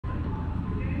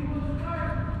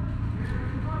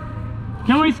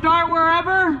Can we start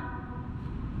wherever?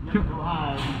 Yep, go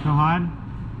hide. Go hide?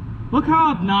 Look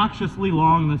how obnoxiously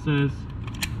long this is.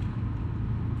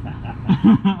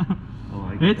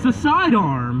 It's a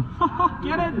sidearm.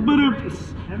 Get it? But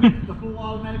it's the full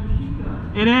automatic machine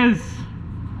gun. It is.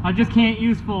 I just can't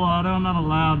use full auto. I'm not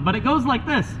allowed. But it goes like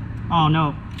this. Oh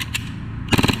no.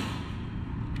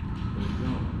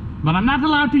 But I'm not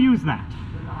allowed to use that.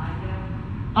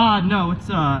 No, it's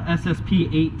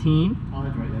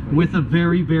SSP18 with a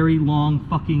very, very long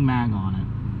fucking mag on it.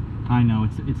 I know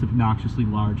it's obnoxiously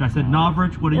large. I said,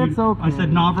 Novritsch, what are you? Okay. I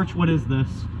said, Novritsch, what is this?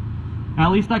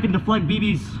 At least I can deflect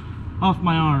BBs off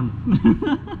my arm. There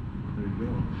you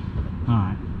go. All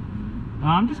right.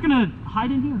 I'm just gonna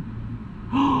hide in here.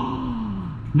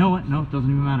 No, it doesn't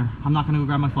even matter. I'm not gonna go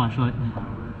grab my flashlight.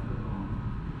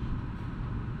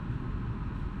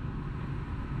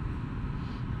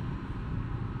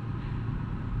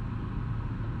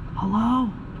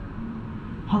 Hello?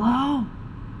 Hello?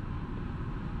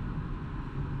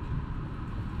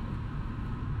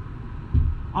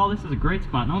 Oh, this is a great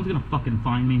spot. No one's gonna fucking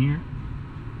find me here.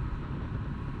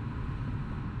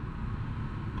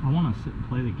 I want to sit and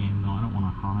play the game though. I don't want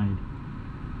to hide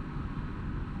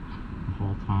the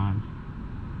whole time.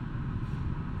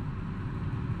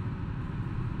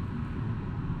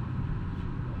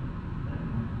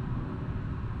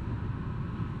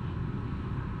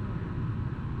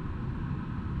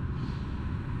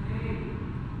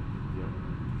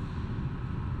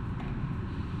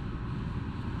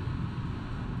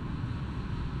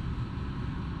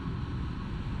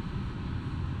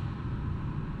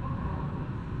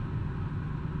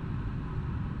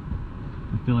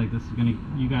 I feel like this is gonna,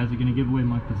 you guys are gonna give away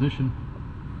my position.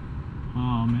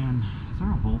 Oh man, is there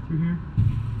a hole through here?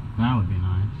 That would be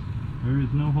nice. There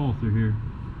is no hole through here.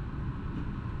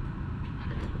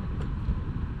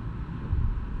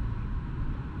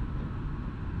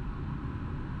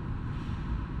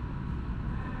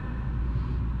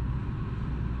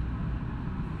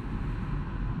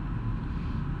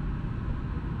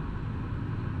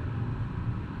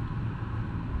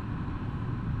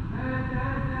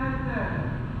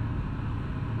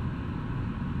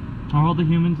 Are all the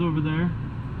humans over there?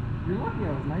 You're lucky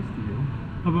I was nice to you.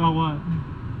 About what?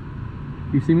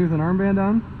 You see me with an armband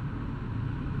on?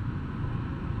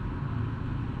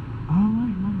 Oh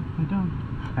wait, no, I don't.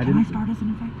 Can I start as an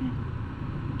infected?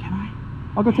 Can I?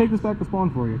 I'll go take this back to spawn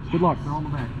for you. Good luck. They're on the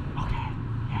back. Okay.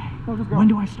 Yay. No, just go. When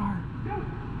do I start? Go.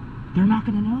 They're not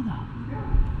gonna know though. Go.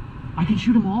 I can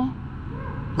shoot them all?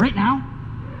 Right now?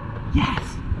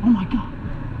 Yes! Oh my god.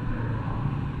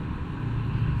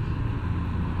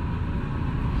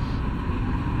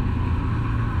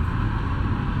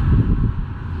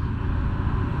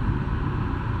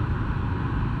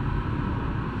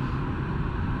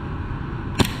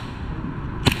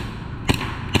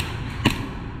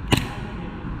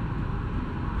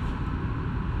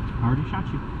 I already shot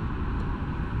you.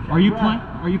 Are you playing?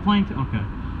 Are you playing? Okay.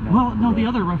 No, well, no, the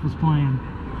other ref was playing.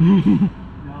 No,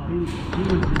 he was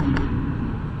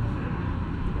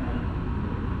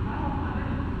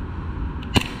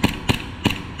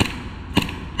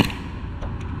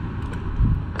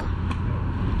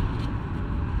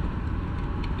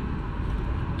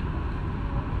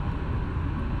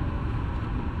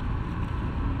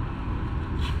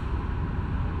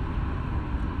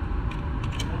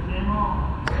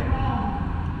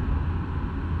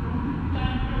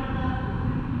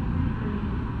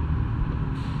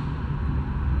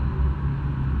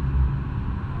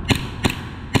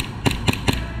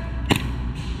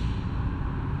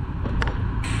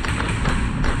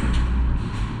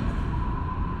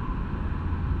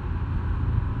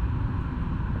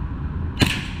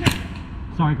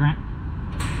Sorry, Grant.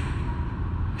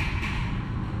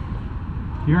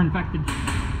 You're infected.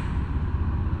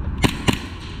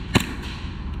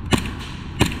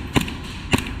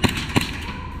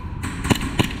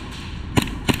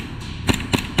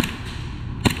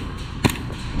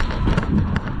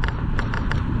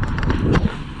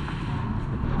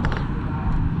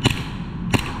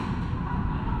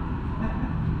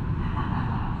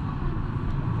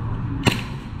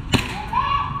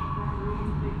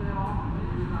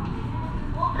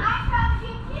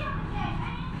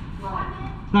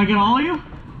 Did I get all of you?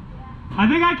 I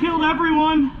think I killed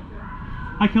everyone.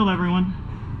 I killed everyone.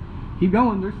 Keep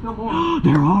going, there's still more.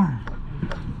 There are.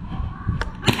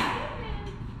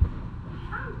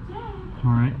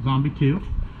 Alright, zombie 2.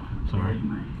 Sorry.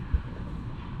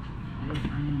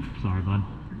 Sorry, bud.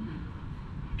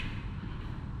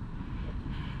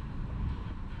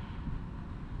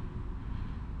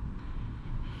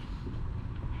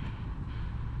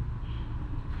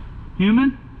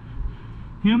 Human?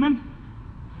 Human?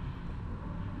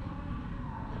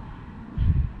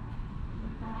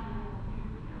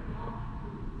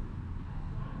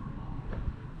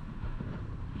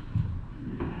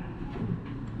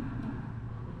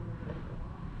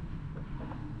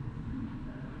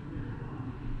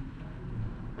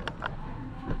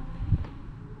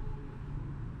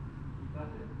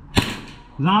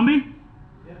 Zombie?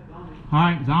 Yep, zombie.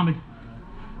 Alright, zombie.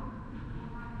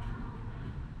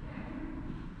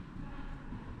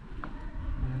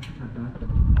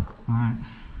 Alright.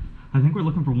 I think we're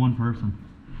looking for one person.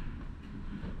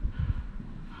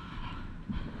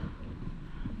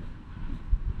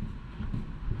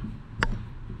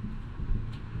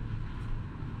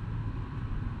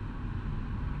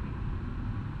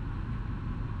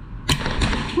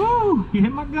 Woo! You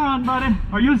hit my gun, buddy.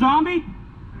 Are you a zombie?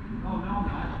 Oh, no, I'm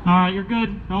not. Alright, you're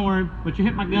good. Don't worry. But you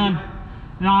hit my gun.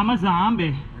 No, I'm a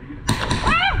zombie.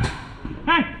 Ah!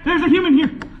 Hey, there's a human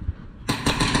here.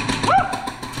 Woo!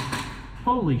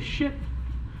 Holy shit.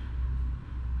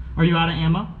 Are you out of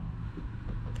ammo?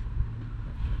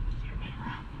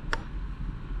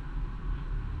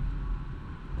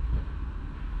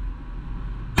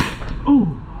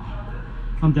 Oh!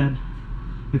 I'm dead.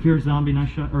 If you're a zombie,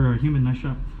 nice shot. Or a human, nice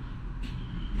shot.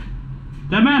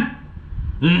 Dead man!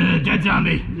 Dead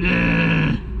zombie!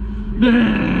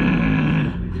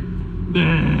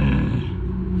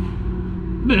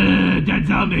 Dead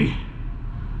zombie!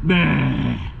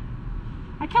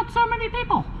 I killed so many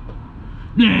people!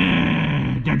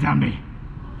 Dead zombie!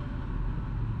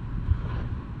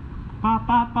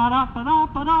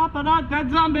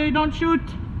 Dead zombie, don't shoot!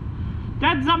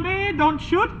 Dead zombie, don't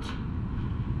shoot!